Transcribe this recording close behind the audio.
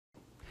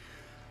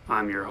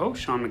I'm your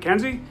host, Sean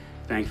MacKenzie.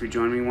 Thanks for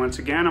joining me once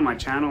again on my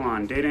channel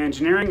on data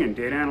engineering and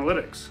data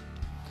analytics.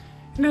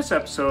 In this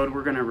episode,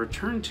 we're going to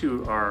return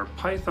to our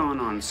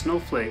Python on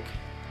Snowflake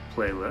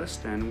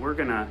playlist, and we're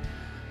going to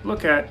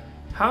look at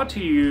how to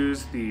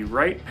use the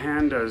write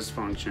pandas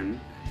function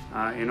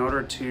in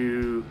order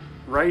to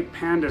write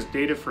pandas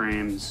data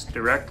frames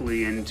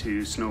directly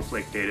into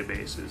Snowflake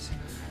databases.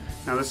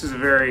 Now, this is a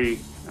very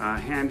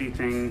handy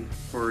thing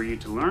for you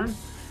to learn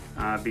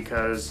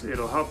because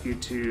it'll help you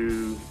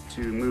to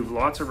move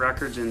lots of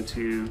records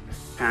into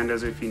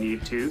pandas if you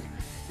need to,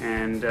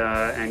 and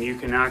you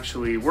can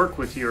actually work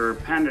with your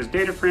pandas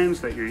data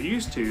frames that you're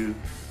used to,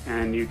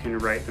 and you can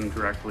write them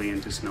directly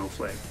into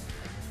Snowflake.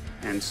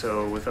 And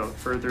so without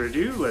further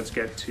ado, let's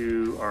get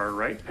to our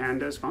write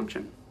pandas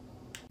function.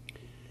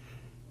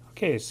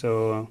 Okay,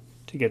 so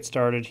to get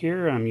started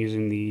here, I'm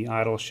using the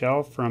idle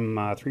shell from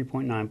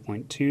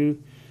 3.9.2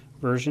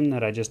 version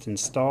that I just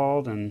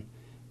installed, and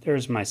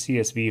there's my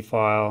CSV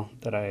file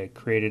that I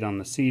created on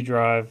the C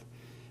drive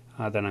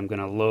that I'm going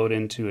to load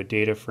into a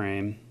data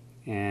frame,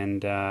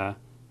 and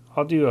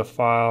I'll do a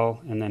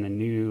file and then a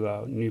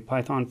new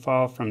Python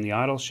file from the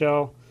idle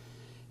shell,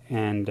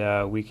 and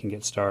we can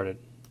get started.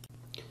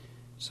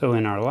 So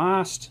in our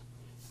last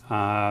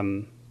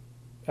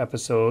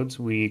episodes,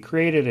 we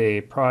created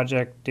a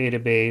project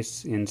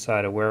database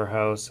inside a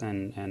warehouse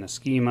and a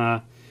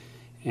schema,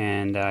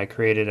 and I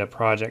created a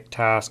project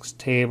tasks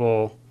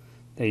table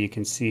that you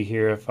can see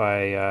here. If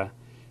I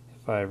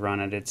run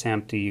it, it's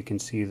empty. You can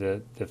see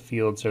the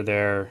fields are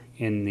there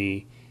in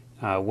the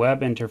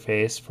web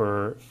interface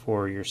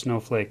for your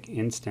Snowflake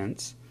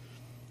instance.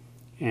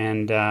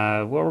 And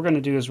what we're going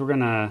to do is we're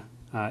going to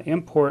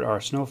import our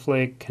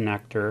Snowflake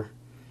connector,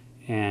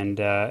 and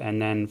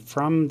then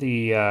from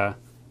the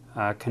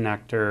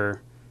connector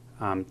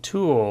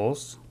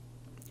tools,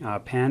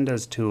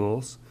 pandas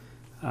tools,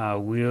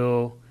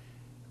 we'll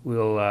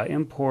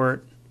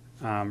import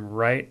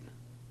write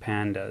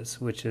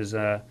pandas, which is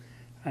a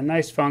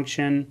nice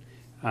function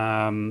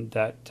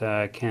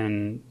that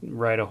can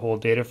write a whole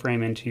data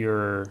frame into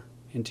your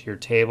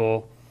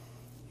table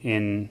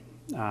in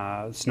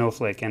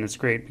Snowflake, and it's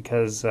great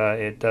because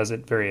it does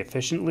it very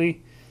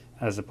efficiently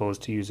as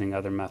opposed to using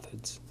other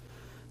methods.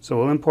 So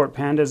we'll import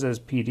pandas as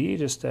PD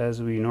just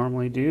as we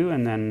normally do,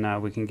 and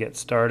then we can get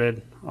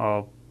started.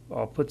 I'll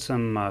put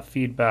some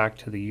feedback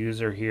to the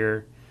user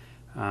here,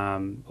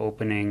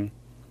 opening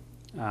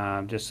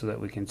just so that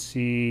we can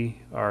see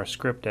our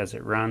script as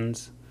it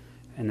runs,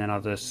 and then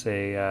I'll just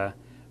say our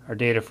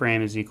data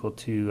frame is equal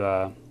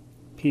to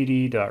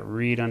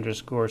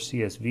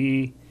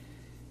pd.read_csv,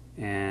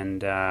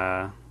 and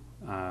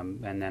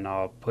then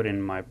I'll put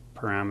in my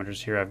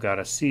parameters here. I've got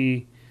a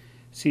C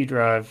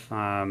drive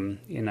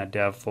in a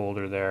dev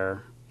folder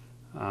there,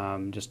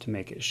 just to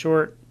make it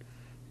short,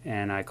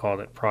 and I called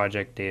it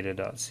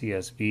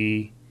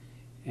project-data.csv,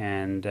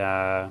 and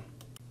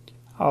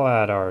I'll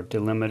add our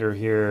delimiter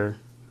here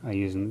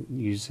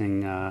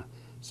using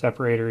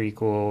separator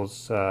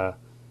equals a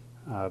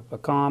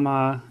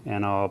comma,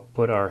 and I'll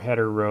put our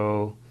header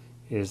row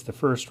is the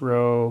first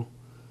row,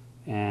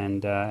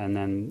 and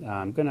then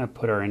I'm going to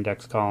put our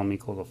index column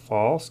equal to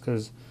false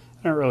because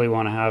I don't really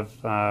want to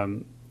have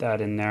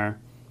that in there.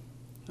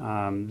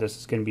 This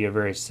is going to be a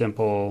very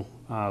simple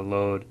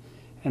load,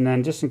 and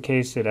then just in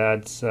case it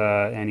adds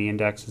any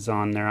indexes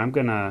on there, I'm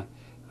going to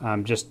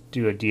just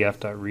do a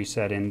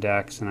df.reset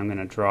index, and I'm going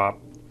to drop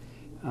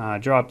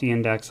the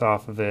index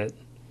off of it,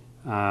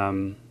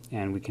 and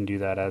we can do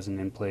that as an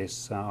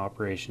in-place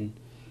operation.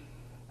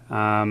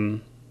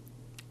 And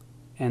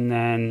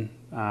then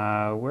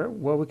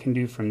what we can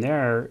do from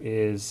there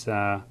is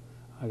I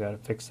got to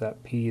fix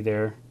that p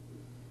there.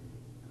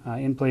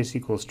 In place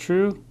equals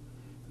true,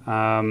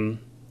 and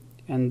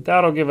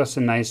that'll give us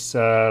a nice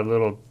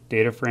little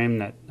data frame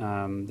that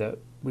that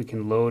we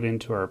can load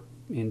into our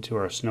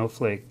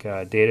Snowflake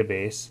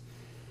database.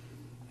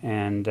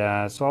 And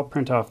so I'll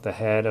print off the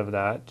head of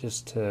that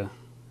just so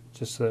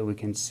that we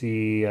can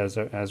see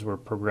as we're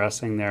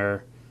progressing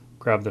there.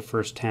 Grab the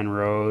first 10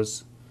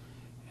 rows,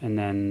 and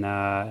then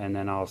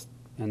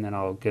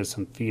I'll give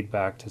some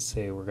feedback to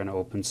say we're going to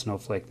open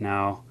Snowflake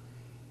now,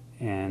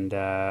 and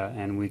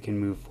we can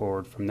move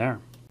forward from there.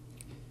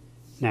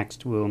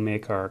 Next, we'll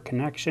make our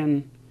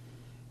connection,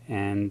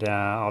 and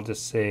I'll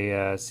just say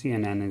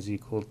CNN is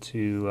equal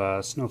to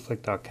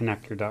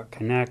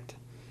snowflake.connector.connect,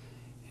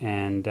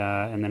 and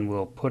then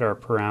we'll put our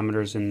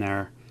parameters in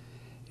there.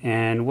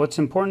 And what's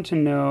important to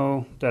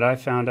know that I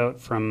found out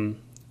from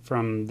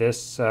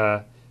this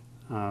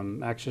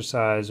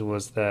exercise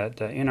was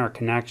that in our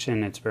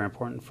connection, it's very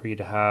important for you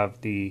to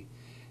have the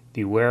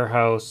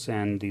warehouse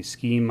and the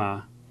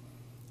schema,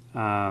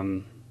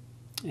 the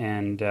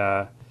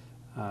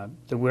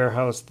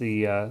warehouse,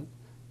 the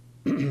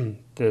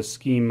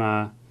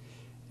schema,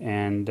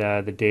 and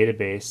the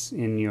database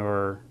in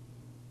your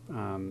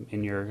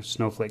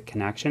Snowflake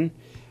connection,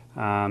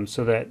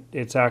 so that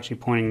it's actually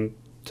pointing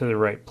to the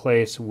right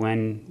place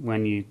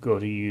when you go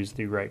to use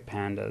the write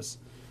pandas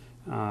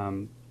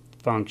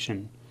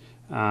function.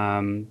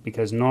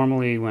 Because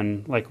normally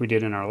when, like we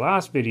did in our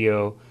last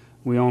video,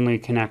 we only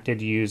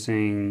connected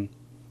using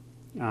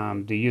the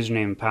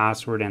username and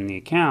password and the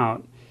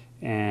account,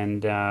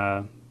 and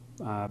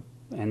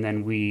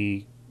then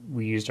we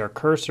used our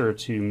cursor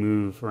to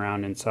move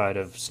around inside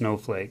of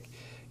Snowflake,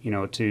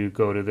 to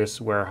go to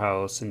this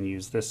warehouse and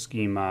use this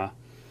schema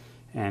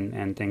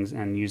and things,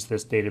 and use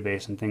this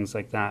database and things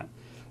like that.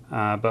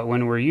 But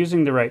when we're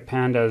using the right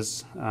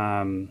Pandas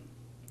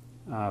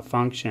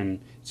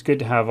function, it's good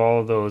to have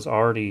all of those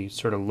already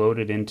sort of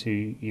loaded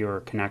into your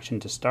connection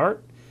to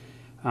start,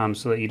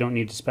 so that you don't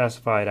need to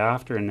specify it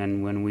after. And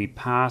then when we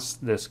pass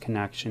this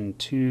connection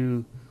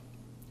to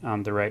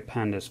the right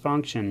Pandas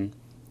function,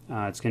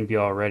 it's going to be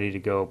all ready to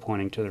go,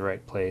 pointing to the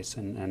right place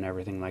and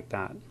everything like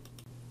that.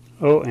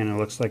 Oh, and it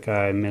looks like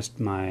I missed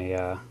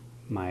my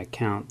my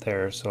account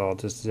there, so I'll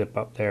just zip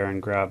up there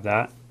and grab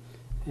that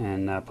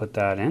and put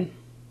that in.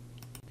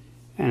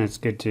 And it's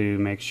good to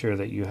make sure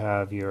that you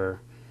have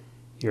your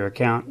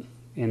account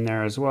in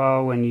there as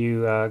well when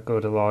you go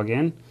to log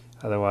in.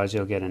 Otherwise,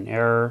 you'll get an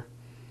error,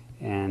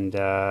 and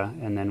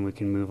then we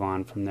can move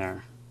on from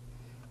there.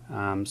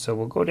 So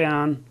we'll go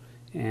down,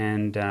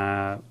 and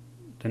the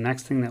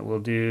next thing that we'll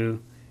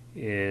do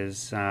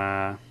is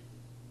we're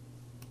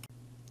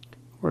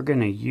going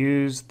to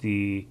use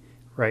the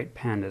write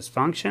pandas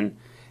function,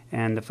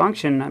 and the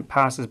function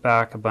passes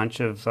back a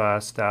bunch of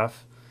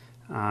stuff,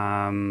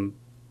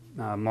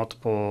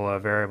 multiple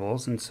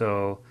variables, and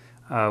so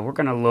we're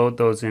going to load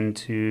those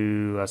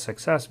into a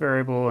success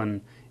variable,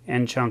 an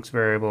end chunks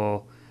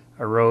variable,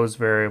 a rows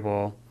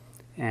variable,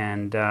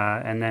 and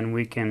then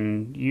we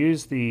can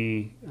use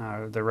the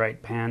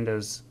write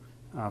pandas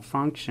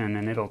function,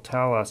 and it'll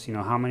tell us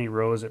how many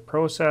rows it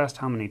processed,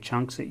 how many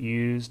chunks it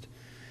used.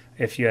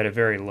 If you had a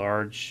very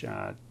large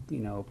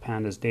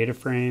pandas data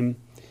frame,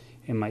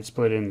 it might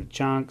split it into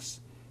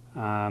chunks,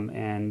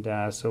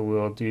 so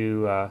we'll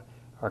do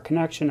our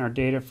connection, our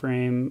data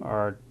frame,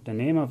 the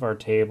name of our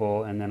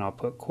table, and then I'll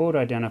put quote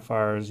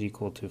identifiers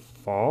equal to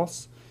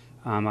false.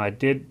 I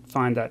did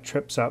find that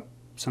trips up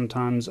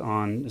sometimes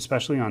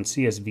especially on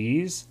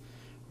CSVs,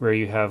 where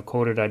you have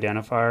quoted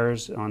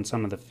identifiers on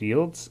some of the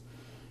fields.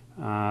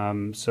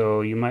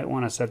 So you might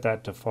want to set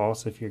that to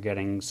false if you're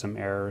getting some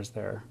errors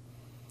there.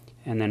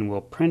 And then we'll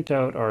print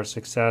out our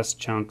success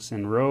chunks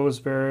and rows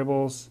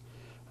variables,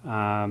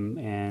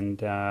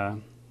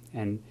 also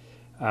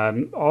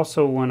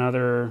one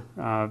other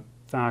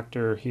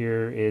factor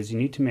here is you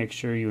need to make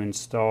sure you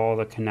install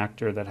the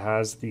connector that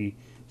has the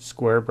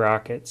square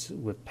brackets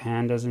with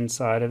pandas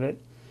inside of it,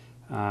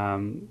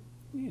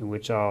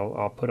 which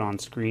I'll put on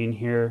screen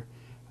here.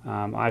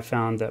 I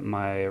found that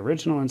my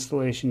original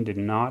installation did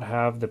not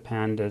have the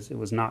pandas. It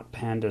was not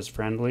pandas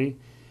friendly,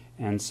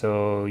 and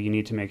so you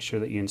need to make sure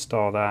that you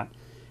install that.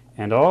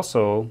 And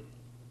also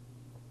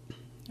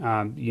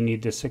you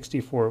need the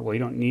 64, well, you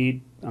don't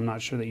need, I'm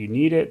not sure that you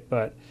need it,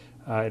 but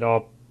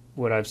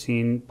what I've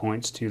seen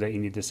points to that you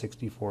need the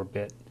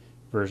 64-bit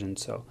version.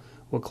 So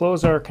we'll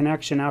close our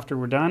connection after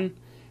we're done,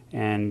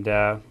 and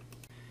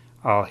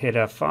I'll hit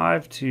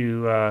F5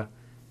 to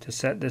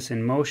set this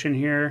in motion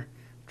here,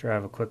 to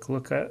have a quick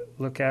look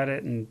at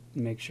it and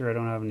make sure I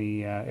don't have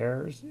any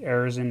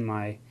errors in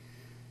my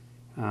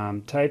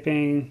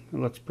typing. It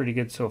looks pretty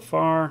good so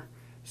far.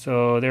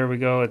 So there we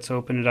go, it's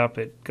opened it up.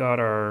 It got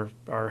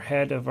our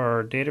head of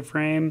our data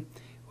frame,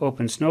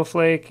 open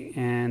Snowflake,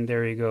 and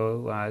there you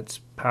go.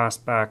 It's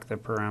passed back the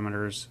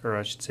parameters, or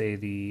I should say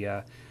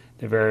the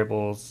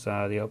variables,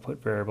 the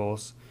output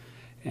variables,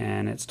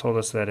 and it's told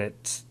us that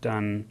it's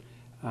done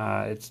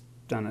it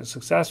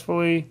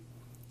successfully.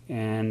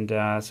 And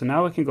so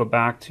now we can go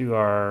back to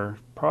our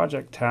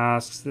project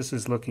tasks. This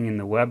is looking in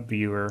the web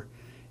viewer,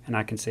 and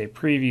I can say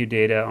preview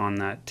data on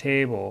that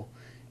table,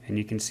 and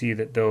you can see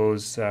that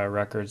those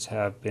records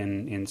have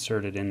been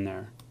inserted in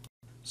there.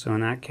 So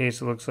in that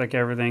case, it looks like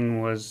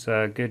everything was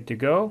good to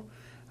go.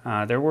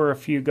 There were a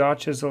few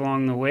gotchas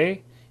along the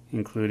way,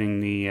 including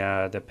the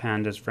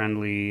pandas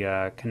friendly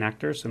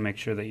connector, so make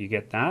sure that you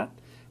get that.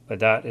 But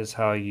that is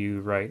how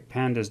you write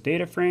pandas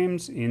data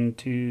frames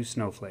into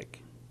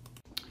Snowflake.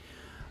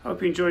 I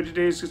hope you enjoyed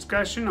today's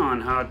discussion on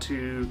how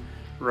to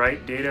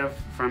write data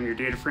from your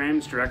data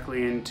frames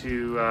directly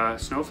into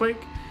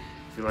Snowflake.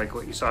 If you like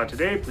what you saw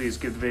today, please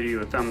give the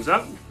video a thumbs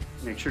up.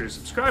 Make sure to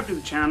subscribe to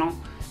the channel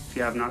if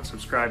you have not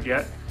subscribed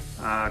yet.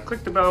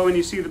 Click the bell when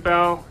you see the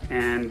bell,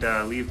 and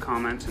leave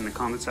comments in the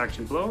comment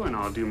section below, and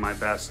I'll do my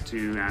best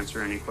to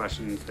answer any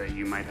questions that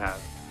you might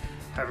have.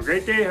 Have a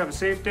great day, have a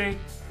safe day,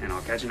 and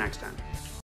I'll catch you next time.